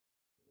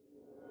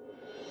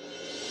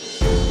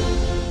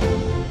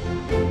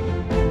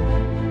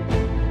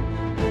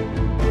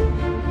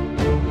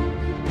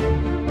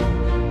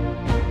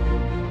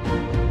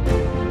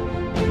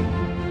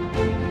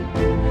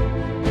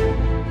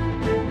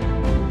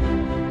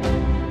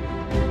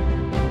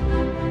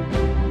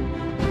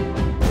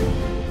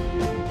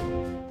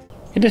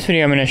In this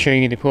video I'm going to show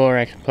you the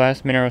PoolRx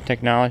Plus mineral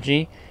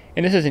technology,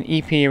 and this is an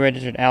EPA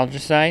registered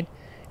algicide.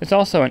 It's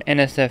also an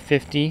NSF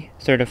 50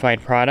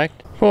 certified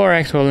product.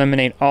 PoolRx will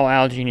eliminate all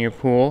algae in your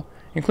pool,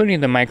 including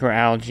the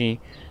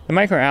microalgae. The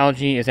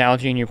microalgae is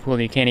algae in your pool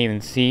that you can't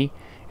even see,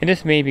 and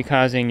this may be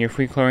causing your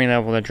free chlorine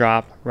level to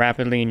drop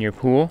rapidly in your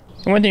pool.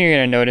 And one thing you're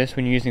going to notice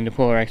when you're using the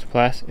PoolRx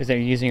Plus is that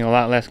you're using a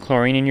lot less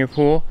chlorine in your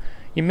pool.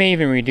 You may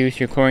even reduce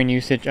your chlorine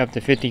usage up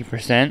to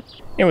 50%.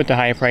 And with the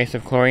high price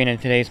of chlorine in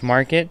today's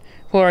market,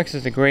 PoolRx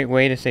is a great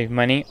way to save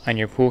money on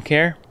your pool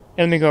care.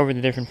 And let me go over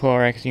the different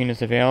PoolRx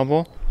units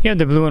available. You have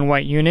the blue and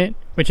white unit,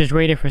 which is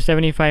rated for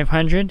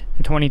 7,500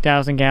 to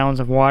 20,000 gallons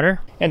of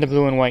water. And the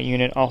blue and white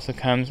unit also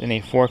comes in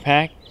a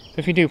 4-pack. So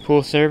if you do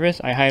pool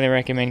service, I highly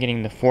recommend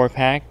getting the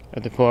 4-pack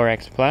of the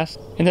PoolRx Plus.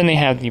 And then they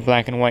have the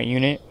black and white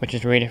unit, which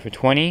is rated for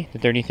 20 to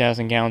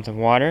 30,000 gallons of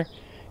water.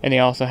 And they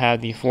also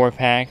have the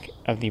 4-pack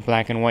of the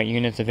black and white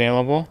units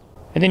available.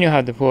 And then you'll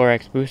have the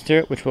PoolRx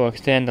Booster, which will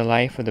extend the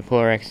life of the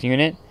PoolRx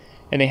unit.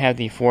 And they have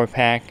the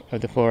 4-pack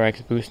of the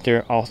PoolRx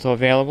Booster also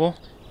available.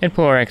 And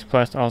PoolRx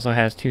Plus also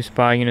has 2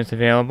 spa units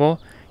available.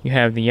 You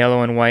have the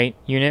yellow and white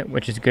unit,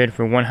 which is good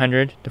for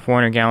 100 to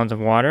 400 gallons of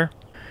water.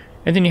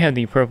 And then you have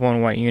the purple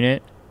and white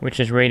unit, which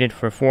is rated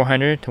for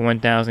 400 to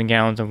 1,000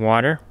 gallons of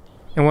water.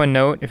 And one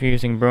note, if you're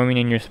using bromine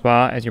in your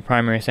spa as your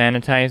primary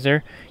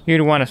sanitizer,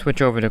 you'd want to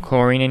switch over to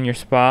chlorine in your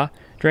spa,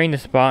 drain the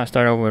spa and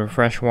start over with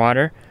fresh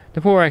water. The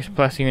PoolRx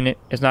Plus unit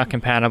is not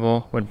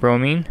compatible with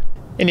bromine.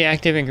 And the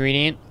active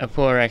ingredient of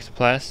PoolRx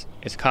Plus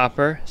is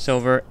copper,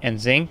 silver, and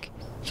zinc.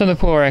 So the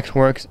PoolRx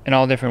works in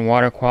all different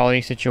water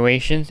quality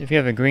situations. If you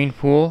have a green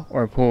pool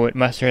or a pool with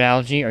mustard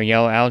algae or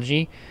yellow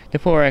algae, the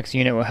PoolRx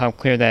unit will help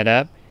clear that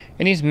up.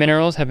 And these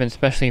minerals have been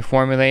specially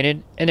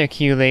formulated and they're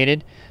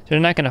chelated, so they're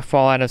not going to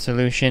fall out of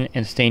solution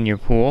and stain your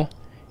pool.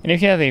 And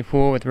if you have a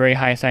pool with very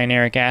high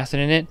cyanuric acid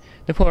in it,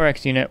 the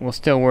PoolRx unit will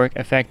still work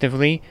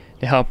effectively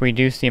to help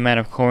reduce the amount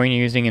of chlorine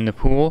you're using in the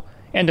pool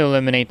and to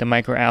eliminate the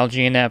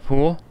microalgae in that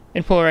pool.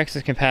 And PoolRx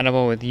is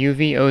compatible with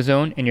UV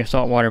ozone in your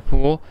saltwater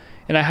pool,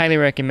 and I highly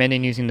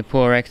recommend using the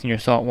PoolRx in your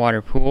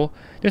saltwater pool.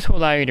 This will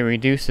allow you to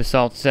reduce the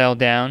salt cell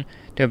down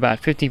to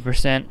about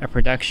 50% of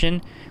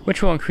production,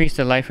 which will increase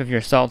the life of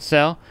your salt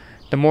cell.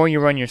 The more you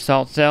run your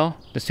salt cell,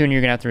 the sooner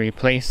you're going to have to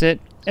replace it,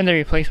 and the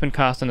replacement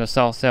cost on the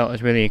salt cell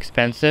is really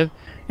expensive.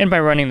 And by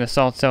running the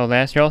salt cell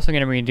less, you're also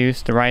going to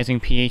reduce the rising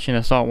pH in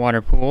the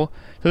saltwater pool,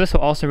 so this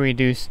will also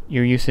reduce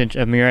your usage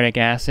of muriatic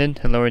acid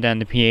to lower down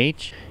the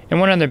pH. And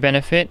one other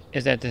benefit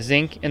is that the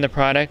zinc in the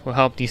product will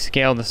help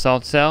descale the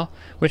salt cell,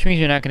 which means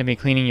you're not going to be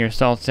cleaning your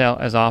salt cell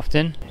as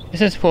often. And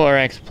since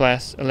PoolRx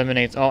Plus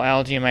eliminates all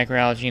algae and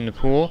microalgae in the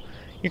pool,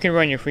 you can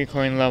run your free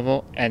chlorine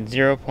level at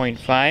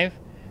 0.5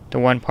 to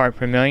 1 part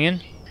per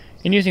million.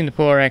 And using the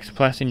PoolRx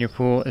Plus in your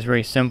pool is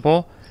very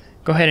simple.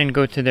 Go ahead and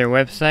go to their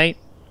website,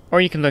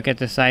 or you can look at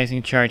the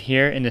sizing chart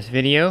here in this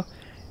video.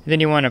 Then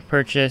you want to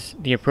purchase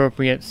the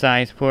appropriate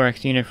size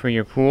PoolRx unit for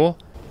your pool.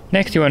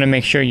 Next, you want to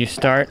make sure you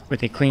start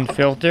with a clean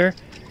filter.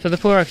 So the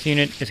PoolRx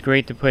unit is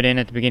great to put in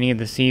at the beginning of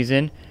the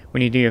season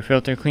when you do your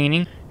filter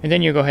cleaning. And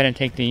then you go ahead and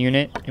take the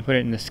unit and put it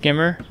in the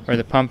skimmer or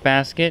the pump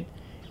basket,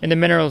 and the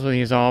minerals will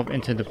dissolve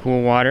into the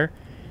pool water.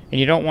 And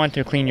you don't want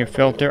to clean your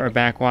filter or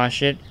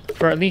backwash it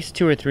for at least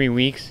 2 or 3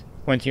 weeks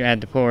once you add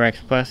the PoolRx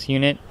Plus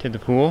unit to the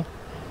pool.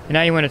 And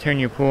now you want to turn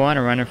your pool on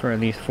and run it for at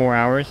least 4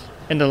 hours,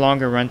 and the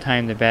longer run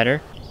time the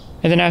better.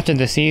 And then after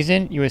the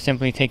season, you would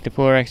simply take the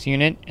PoolRx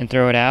unit and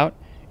throw it out,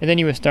 and then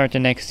you would start the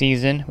next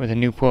season with a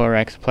new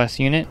PoolRx Plus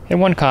unit. And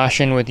one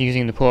caution with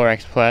using the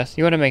PoolRx Plus,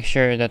 you want to make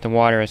sure that the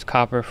water is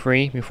copper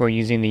free before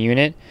using the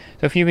unit.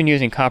 So if you've been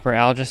using copper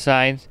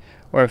algicides,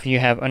 or if you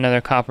have another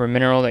copper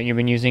mineral that you've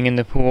been using in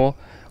the pool,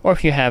 or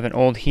if you have an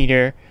old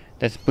heater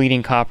that's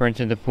bleeding copper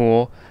into the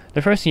pool,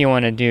 the first thing you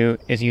want to do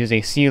is use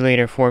a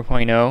Chelated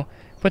 4.0.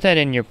 Put that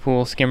in your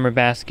pool skimmer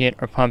basket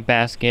or pump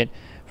basket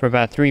for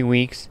about 3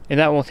 weeks, and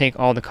that will take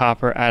all the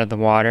copper out of the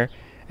water.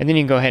 And then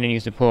you can go ahead and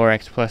use the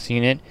PoolRx Plus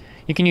unit.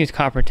 You can use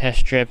copper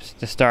test strips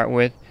to start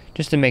with,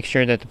 just to make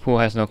sure that the pool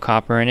has no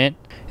copper in it.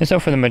 And so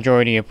for the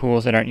majority of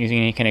pools that aren't using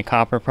any kind of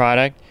copper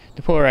product,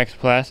 the PoolRx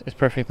Plus is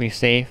perfectly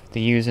safe to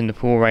use in the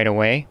pool right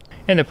away.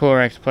 And the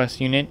PoolRx Plus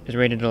unit is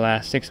rated to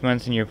last 6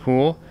 months in your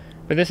pool,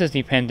 but this is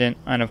dependent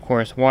on, of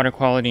course, water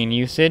quality and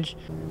usage.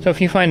 So if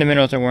you find the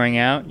minerals are wearing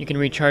out, you can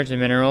recharge the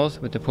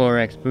minerals with the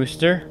PoolRx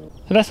Booster.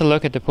 So that's a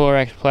look at the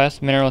PoolRx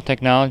Plus mineral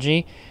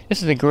technology.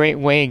 This is a great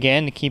way,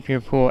 again, to keep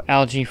your pool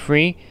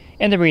algae-free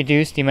and to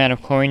reduce the amount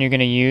of chlorine you're going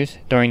to use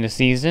during the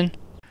season.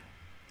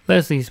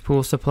 Leslie's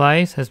Pool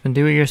Supplies has been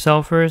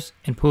do-it-yourselfers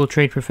and pool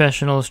trade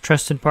professionals'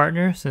 trusted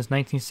partner since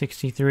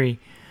 1963,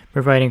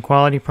 providing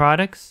quality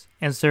products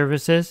and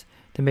services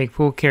to make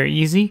pool care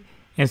easy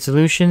and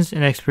solutions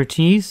and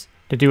expertise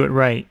to do it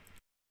right.